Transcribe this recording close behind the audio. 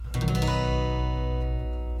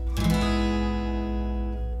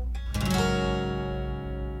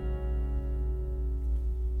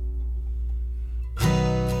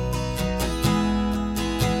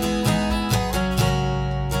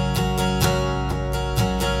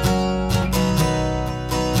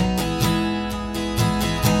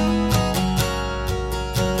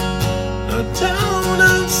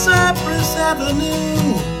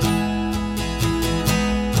Avenue,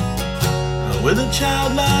 with a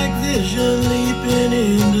childlike vision leaping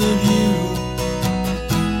into view.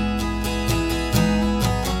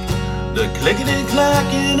 The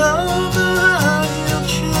clickety-clacking of the high-heeled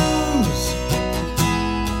shoes,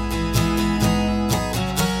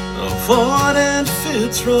 a Ford and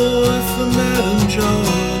Fitzroy for Madame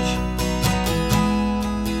George,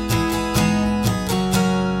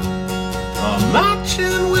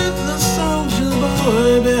 marching with the soldier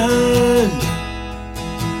boy behind.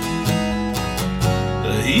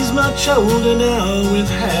 He's much older now, with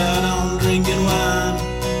hat on, drinking wine,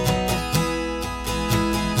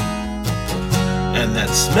 and that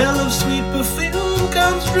smell of sweet perfume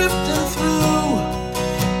comes drifting through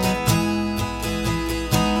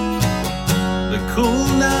the cool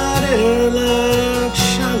night air like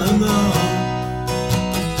Shalimar.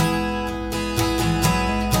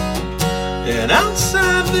 And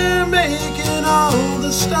outside they're making all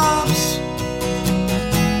the stops.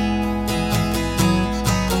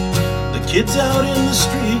 The kids out in the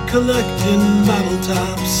street collecting bottle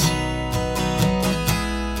tops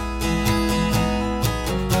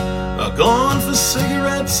are gone for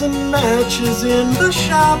cigarettes and matches in the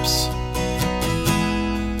shops.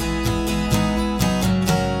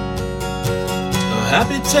 A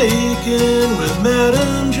happy taken with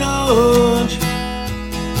Madame George.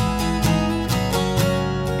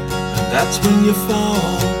 That's when you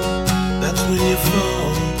fall, that's when you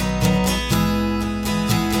fall.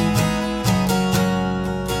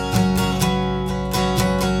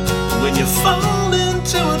 When you fall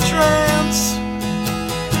into a trance,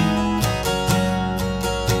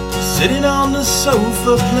 sitting on the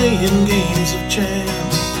sofa playing games of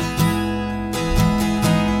chance,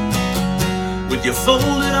 with your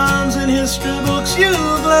folded arms in history books you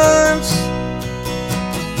glance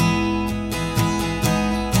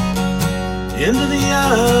into the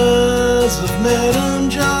eyes of Madame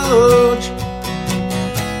George,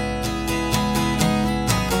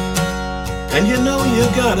 and you know you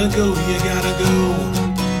gotta go, you gotta go.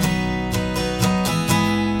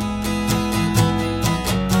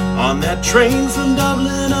 On that train from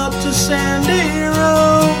Dublin up to Sandy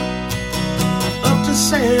Row, up to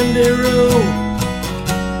Sandy Row,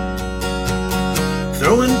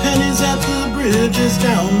 throwing pennies at the bridges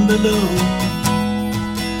down below.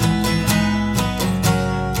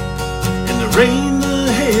 The rain,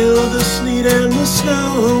 the hail, the sleet and the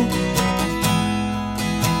snow,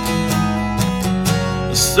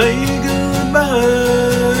 say goodbye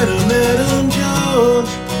to Madame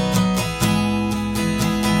George.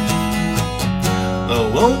 Oh,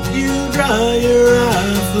 won't you dry your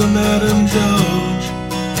eye for Madame George?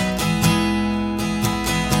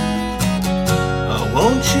 Oh,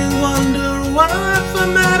 won't you wonder why for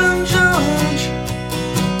Madame George?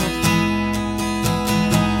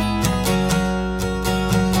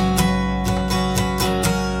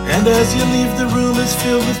 And as you leave, the room is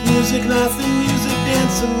filled with music, laughing music,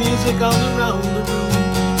 dancing music all around the room.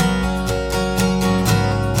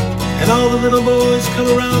 And all the little boys come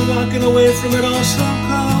around walking away from it all so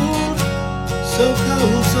cold, so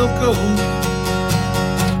cold, so cold.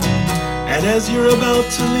 And as you're about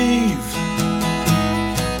to leave,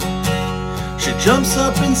 she jumps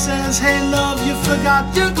up and says, hey love, you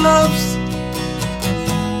forgot your gloves.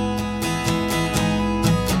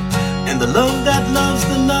 The love that loves,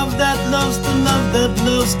 the love that loves, the love that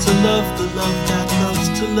loves to love, the love that loves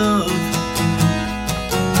to love.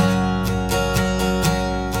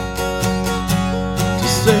 To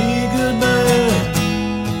say goodbye,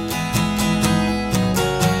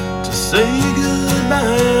 to say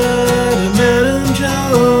goodbye to Madame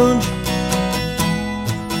George.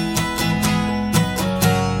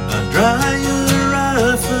 I dry your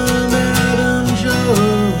eye for Madame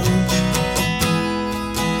George.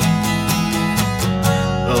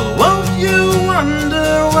 You wonder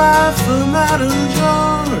why for Madame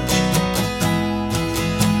George,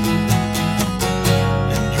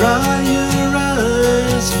 and dry your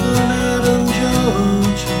eyes for Madame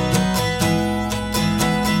George.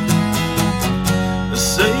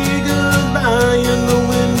 Say goodbye in the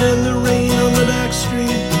wind and the rain on the back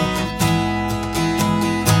street,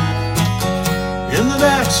 in the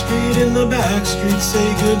back street, in the back street.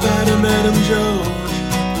 Say goodbye to Madame George.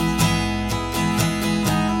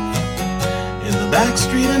 Back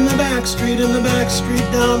street, in the back street, in the back street,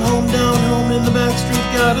 down home, in the back street,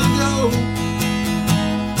 gotta go.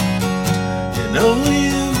 You know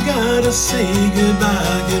you've gotta say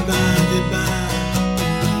goodbye, goodbye, goodbye,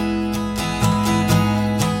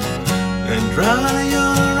 and dry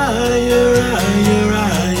your eye, your eye, your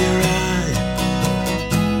eye, your eye,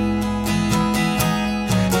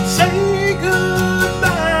 and say goodbye.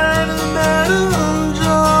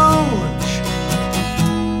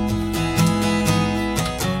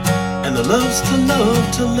 And the love's to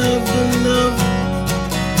love, to love, to love.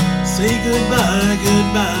 Say goodbye,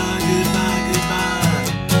 goodbye, goodbye,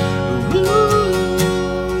 goodbye. Ooh.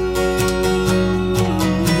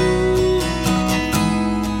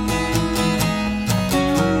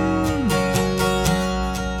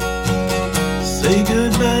 Say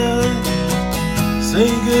goodbye, say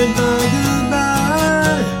goodbye,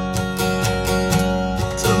 goodbye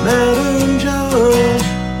to Madam George.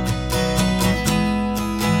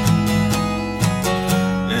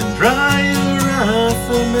 And dry your eye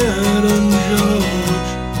for Madam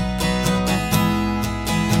George.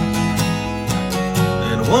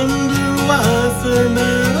 And wonder why for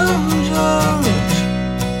Madam George.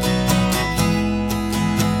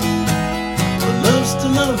 The love's to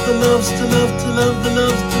love, the love's to love, to love, the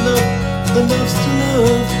love's to love, the love's to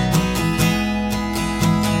love.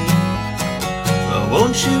 Well,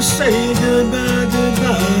 won't you say goodbye,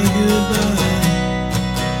 goodbye, goodbye?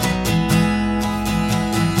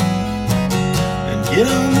 And get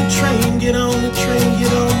on the train, get on the train,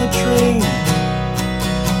 get on the train.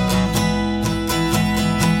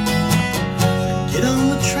 And get on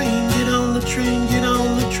the train, get on the train, get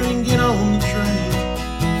on the train, get on the train.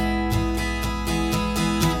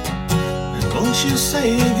 Won't you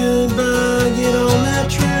say goodbye, get on that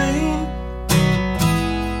train.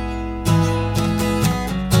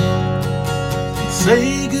 And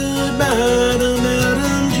say goodbye to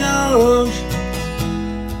Madam George.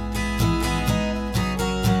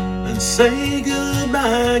 And say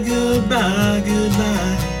goodbye, goodbye,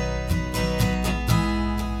 goodbye.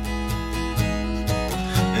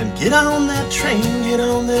 And get on that train, get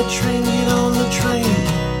on that train, get on the train.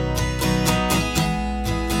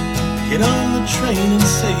 Get on the train and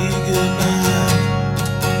say goodbye.